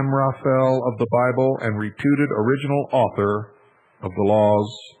 the Amraphel of the Bible and reputed original author of the laws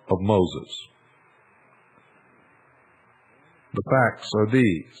of Moses. The facts are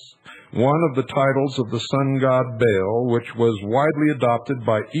these. One of the titles of the sun god Baal, which was widely adopted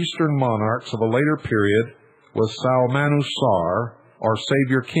by Eastern monarchs of a later period, was Salmanusar, or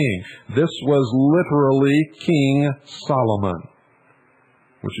Savior King. This was literally King Solomon,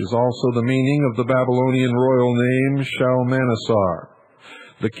 which is also the meaning of the Babylonian royal name Shalmaneser.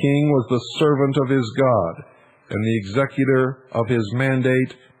 The king was the servant of his God and the executor of his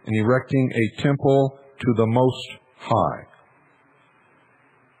mandate in erecting a temple to the Most High.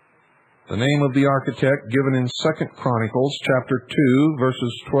 The name of the architect given in 2 Chronicles chapter 2,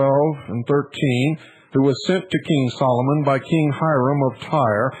 verses 12 and 13, who was sent to King Solomon by King Hiram of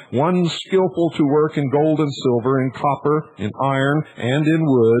Tyre, one skillful to work in gold and silver, in copper, in iron, and in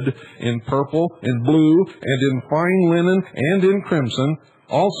wood, in purple, in blue, and in fine linen, and in crimson,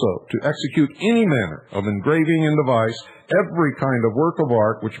 also to execute any manner of engraving and device, every kind of work of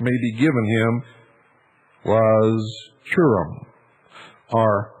art which may be given him, was Churam,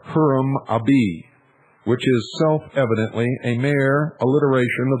 or Huram-Abi, which is self-evidently a mere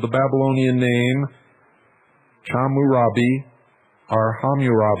alliteration of the Babylonian name Chamurabi, or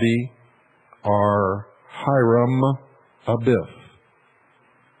Hammurabi, or Hiram-Abith.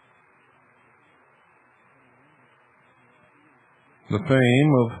 The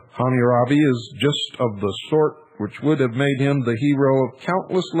fame of Hammurabi is just of the sort which would have made him the hero of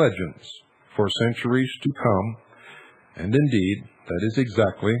countless legends for centuries to come, and indeed, that is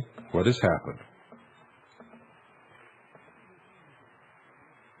exactly what has happened.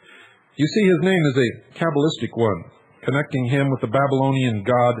 You see, his name is a Kabbalistic one, connecting him with the Babylonian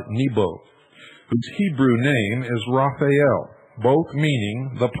god Nebo, whose Hebrew name is Raphael, both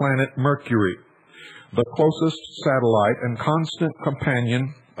meaning the planet Mercury, the closest satellite and constant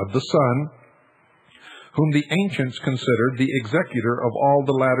companion of the sun, whom the ancients considered the executor of all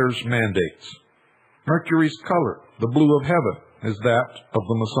the latter's mandates. Mercury's color, the blue of heaven, is that of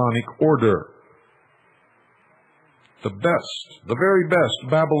the Masonic order. The very best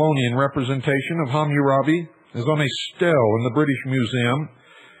Babylonian representation of Hammurabi is on a stele in the British Museum,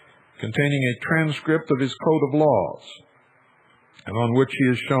 containing a transcript of his code of laws, and on which he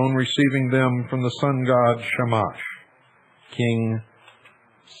is shown receiving them from the sun god Shamash, King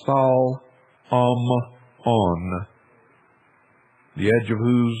Sal-Am-On, the edge of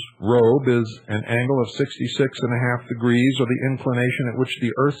whose robe is an angle of 66.5 degrees, or the inclination at which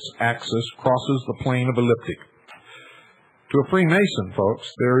the Earth's axis crosses the plane of ecliptic. To a Freemason,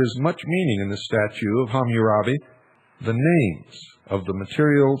 folks, there is much meaning in this statue of Hammurabi. The names of the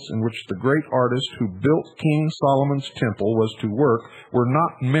materials in which the great artist who built King Solomon's temple was to work were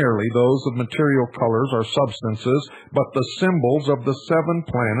not merely those of material colors or substances, but the symbols of the 7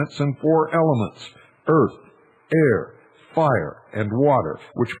 planets and 4 elements, earth, air, fire, and water,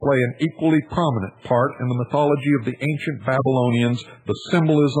 which play an equally prominent part in the mythology of the ancient Babylonians, the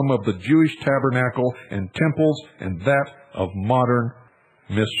symbolism of the Jewish tabernacle and temples, and that of modern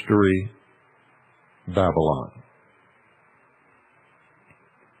Mystery Babylon.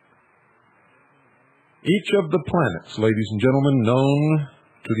 Each of the planets, ladies and gentlemen, known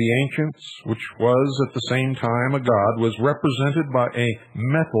to the ancients, which was at the same time a god, was represented by a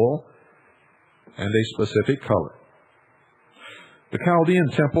metal and a specific color. The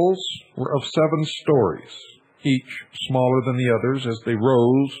Chaldean temples were of 7 stories, each smaller than the others as they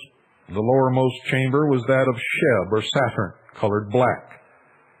rose. The lowermost chamber was that of Sheb, or Saturn, colored black.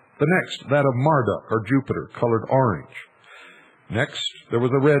 The next, that of Marduk, or Jupiter, colored orange. Next, there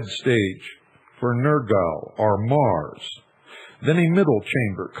was a red stage for Nergal, or Mars. Then a middle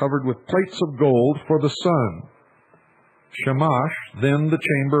chamber covered with plates of gold for the sun. Shamash, then the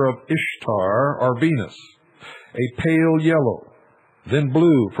chamber of Ishtar, or Venus, a pale yellow. Then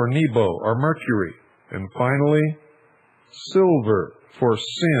blue for Nebo, or Mercury. And finally, silver for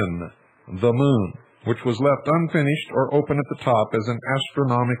Sin, the moon, which was left unfinished or open at the top as an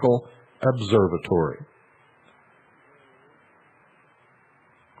astronomical observatory.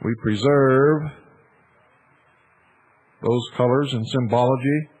 We preserve those colors and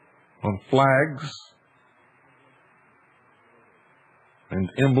symbology on flags and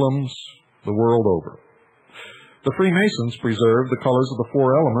emblems the world over. The Freemasons preserved the colors of the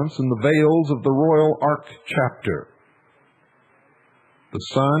four elements in the veils of the Royal Ark chapter. The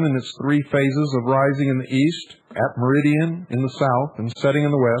sun in its three phases of rising in the east, at meridian in the south, and setting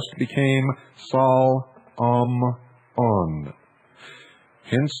in the west became Sal On.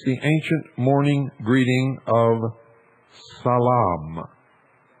 Hence the ancient morning greeting of Salam,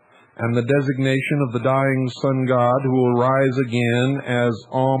 and the designation of the dying sun god who will rise again as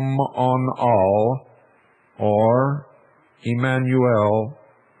On or Emmanuel,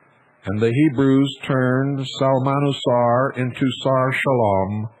 and the Hebrews turned Salmanusar into Sar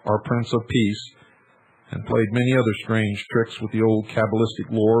Shalom, or Prince of Peace, and played many other strange tricks with the old Kabbalistic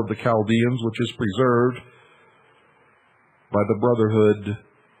lore of the Chaldeans, which is preserved by the Brotherhood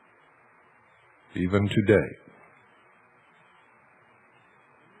even today.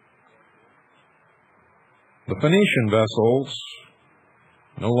 The Phoenician vessels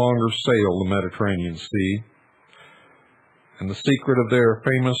no longer sail the Mediterranean Sea, and the secret of their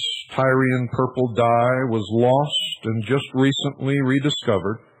famous Tyrian purple dye was lost and just recently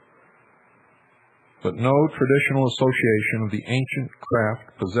rediscovered. But no traditional association of the ancient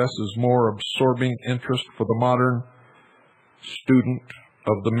craft possesses more absorbing interest for the modern student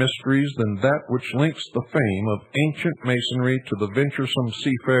of the mysteries than that which links the fame of ancient masonry to the venturesome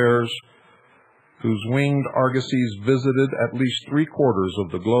seafarers whose winged argosies visited at least 3/4 of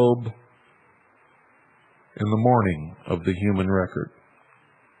the globe in the morning of the human record.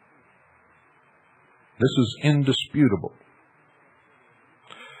 This is indisputable.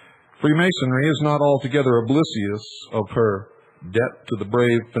 Freemasonry is not altogether oblivious of her debt to the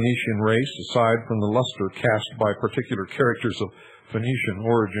brave Phoenician race, aside from the luster cast by particular characters of Phoenician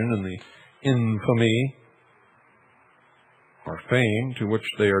origin and the infamy or fame to which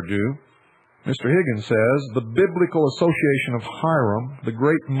they are due. Mr. Higgins says, the biblical association of Hiram, the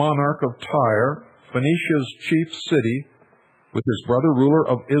great monarch of Tyre, Phoenicia's chief city, with his brother ruler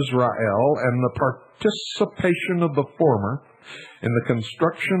of Israel, and the participation of the former in the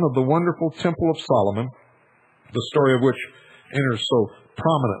construction of the wonderful Temple of Solomon, the story of which enters so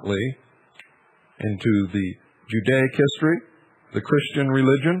prominently into the Judaic history, the Christian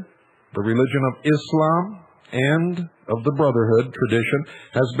religion, the religion of Islam, and of the Brotherhood tradition,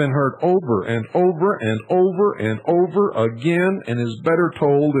 has been heard over and over and over and over again, and is better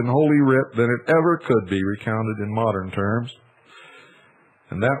told in Holy Writ than it ever could be recounted in modern terms.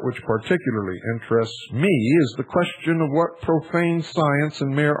 And that which particularly interests me is the question of what profane science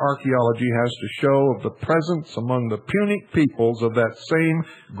and mere archaeology has to show of the presence among the Punic peoples of that same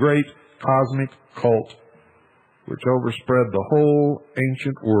great cosmic cult which overspread the whole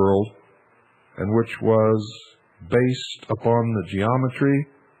ancient world, and which was based upon the geometry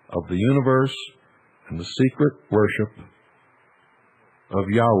of the universe and the secret worship of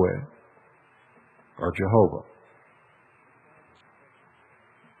Yahweh, or Jehovah.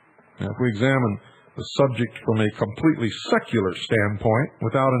 Now, if we examine the subject from a completely secular standpoint,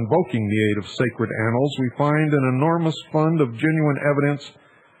 without invoking the aid of sacred annals, we find an enormous fund of genuine evidence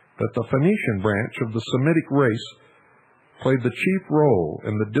that the Phoenician branch of the Semitic race played the chief role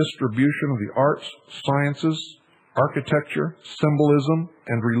in the distribution of the arts, sciences, architecture, symbolism,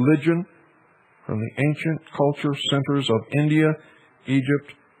 and religion from the ancient culture centers of India,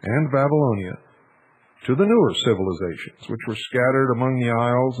 Egypt, and Babylonia to the newer civilizations which were scattered among the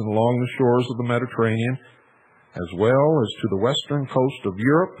isles and along the shores of the Mediterranean, as well as to the western coast of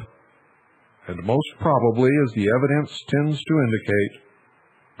Europe, and most probably, as the evidence tends to indicate,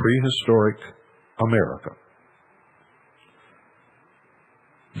 prehistoric America.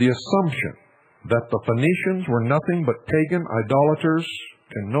 The assumption that the Phoenicians were nothing but pagan idolaters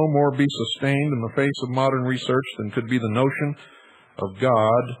can no more be sustained in the face of modern research than could be the notion of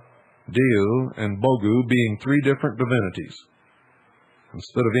God, Dieu, and Bogu being three different divinities,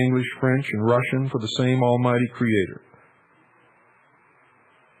 instead of English, French, and Russian for the same almighty creator.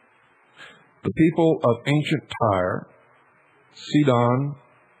 The people of ancient Tyre, Sidon,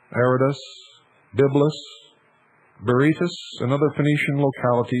 Aradus, Byblos, Berytus, and other Phoenician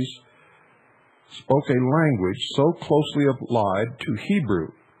localities spoke a language so closely allied to Hebrew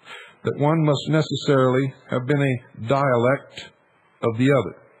that one must necessarily have been a dialect of the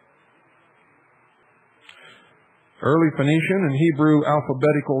other. Early Phoenician and Hebrew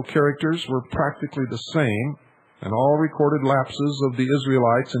alphabetical characters were practically the same, and all recorded lapses of the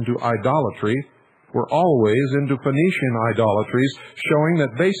Israelites into idolatry were always into Phoenician idolatries, showing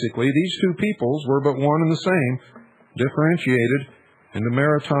that basically these two peoples were but one and the same, differentiated into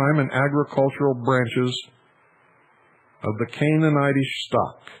maritime and agricultural branches of the Canaanitish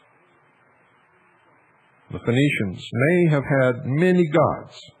stock. The Phoenicians may have had many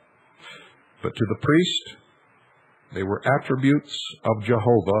gods, but to the priest, they were attributes of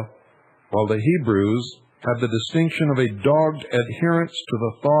Jehovah, while the Hebrews had the distinction of a dogged adherence to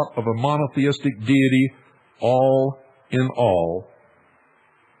the thought of a monotheistic deity, all in all,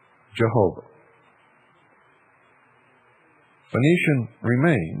 Jehovah. Phoenician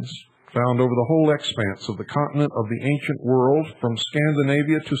remains found over the whole expanse of the continent of the ancient world, from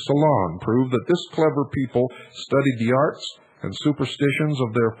Scandinavia to Ceylon, prove that this clever people studied the arts and superstitions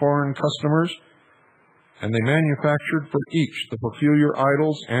of their foreign customers, and they manufactured for each the peculiar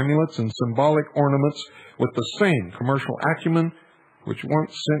idols, amulets, and symbolic ornaments with the same commercial acumen which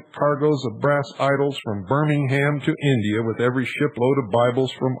once sent cargoes of brass idols from Birmingham to India with every shipload of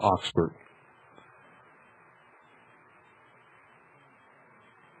Bibles from Oxford.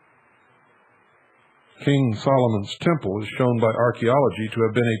 King Solomon's temple is shown by archaeology to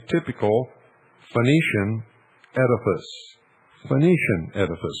have been a typical Phoenician edifice. Phoenician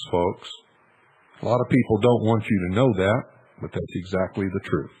edifice, folks. A lot of people don't want you to know that, but that's exactly the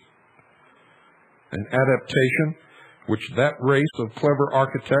truth. An adaptation which that race of clever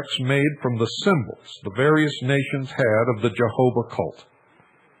architects made from the symbols the various nations had of the Jehovah cult.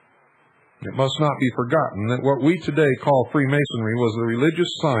 It must not be forgotten that what we today call Freemasonry was the religious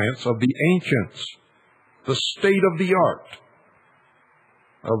science of the ancients, the state of the art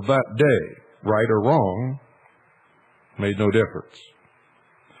of that day. Right or wrong made no difference.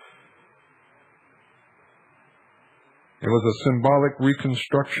 It was a symbolic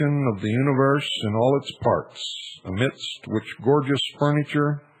reconstruction of the universe in all its parts, amidst which gorgeous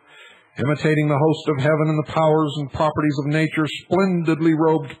furniture, imitating the host of heaven and the powers and properties of nature, splendidly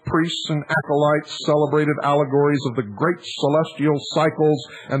robed priests and acolytes celebrated allegories of the great celestial cycles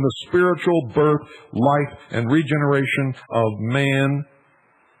and the spiritual birth, life, and regeneration of man.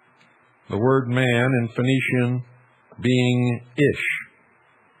 The word man in Phoenician being ish.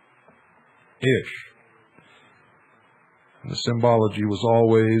 Ish. And the symbology was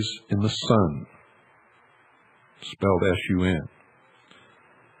always in the sun, spelled S-U-N.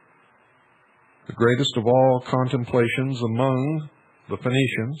 The greatest of all contemplations among the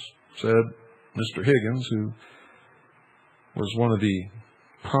Phoenicians, said Mr. Higgins, who was one of the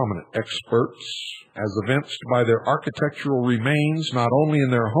prominent experts, as evinced by their architectural remains, not only in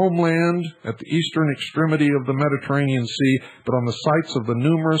their homeland at the eastern extremity of the Mediterranean Sea, but on the sites of the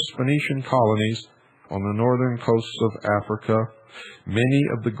numerous Phoenician colonies on the northern coasts of Africa, many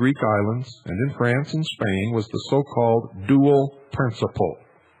of the Greek islands, and in France and Spain, was the so-called dual principle.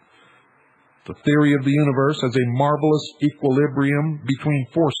 The theory of the universe as a marvelous equilibrium between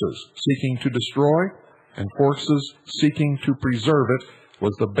forces seeking to destroy and forces seeking to preserve it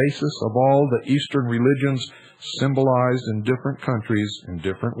was the basis of all the Eastern religions, symbolized in different countries in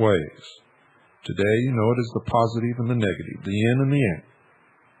different ways. Today, you know it as the positive and the negative, the yin and the yang,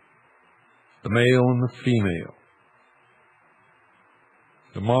 the male and the female.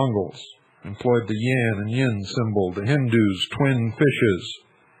 The Mongols employed the yan and yin symbol, the Hindus, twin fishes.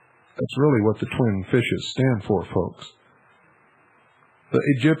 That's really what the twin fishes stand for, folks. The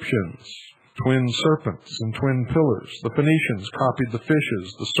Egyptians, twin serpents and twin pillars. The Phoenicians copied the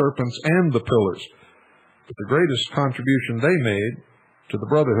fishes, the serpents, and the pillars. But the greatest contribution they made to the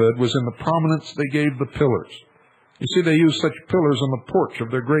brotherhood was in the prominence they gave the pillars. You see, they used such pillars on the porch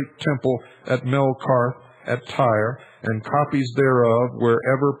of their great temple at Melkarth, at Tyre, and copies thereof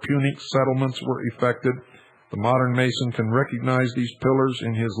wherever Punic settlements were effected. The modern Mason can recognize these pillars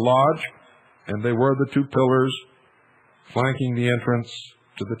in his lodge, and they were the two pillars flanking the entrance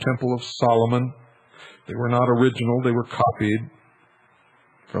to the Temple of Solomon. They were not original, they were copied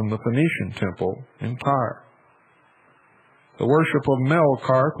from the Phoenician temple in Tyre. The worship of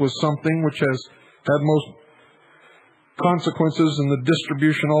Melkarth was something which has had most consequences in the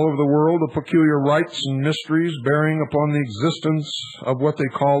distribution all over the world of peculiar rites and mysteries bearing upon the existence of what they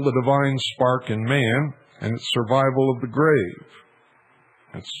call the divine spark in man and its survival of the grave.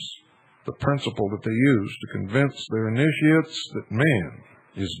 It's the principle that they use to convince their initiates that man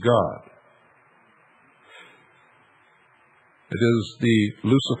is God. It is the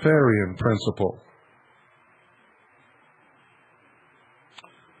Luciferian principle.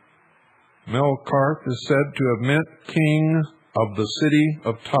 Melkarth is said to have meant king of the city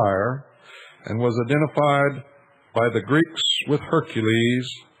of Tyre and was identified by the Greeks with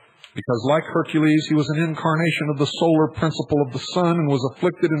Hercules because, like Hercules, he was an incarnation of the solar principle of the sun and was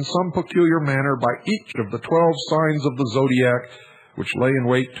afflicted in some peculiar manner by each of the 12 signs of the zodiac which lay in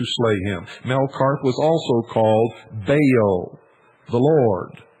wait to slay him. Melkarth was also called Baal, the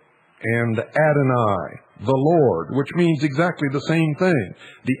Lord, and Adonai, the Lord, which means exactly the same thing.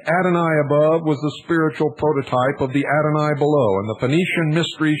 The Adonai above was the spiritual prototype of the Adonai below, and the Phoenician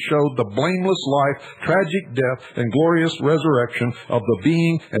mystery showed the blameless life, tragic death, and glorious resurrection of the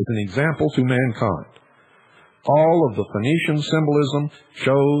being as an example to mankind. All of the Phoenician symbolism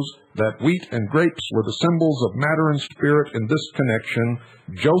shows that wheat and grapes were the symbols of matter and spirit in this connection.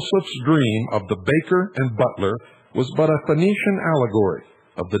 Joseph's dream of the baker and butler was but a Phoenician allegory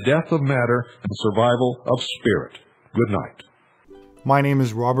of the death of matter and survival of spirit. Good night. My name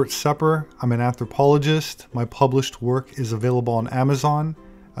is Robert Sepehr. I'm an anthropologist. My published work is available on Amazon,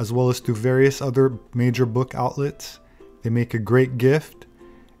 as well as through various other major book outlets. They make a great gift.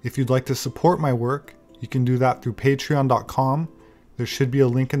 If you'd like to support my work, you can do that through patreon.com. There should be a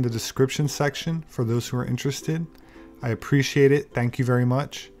link in the description section for those who are interested. I appreciate it. Thank you very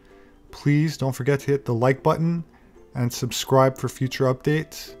much. Please don't forget to hit the like button and subscribe for future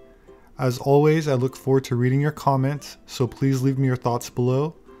updates. As always, I look forward to reading your comments, so please leave me your thoughts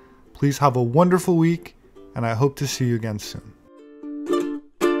below. Please have a wonderful week, and I hope to see you again soon.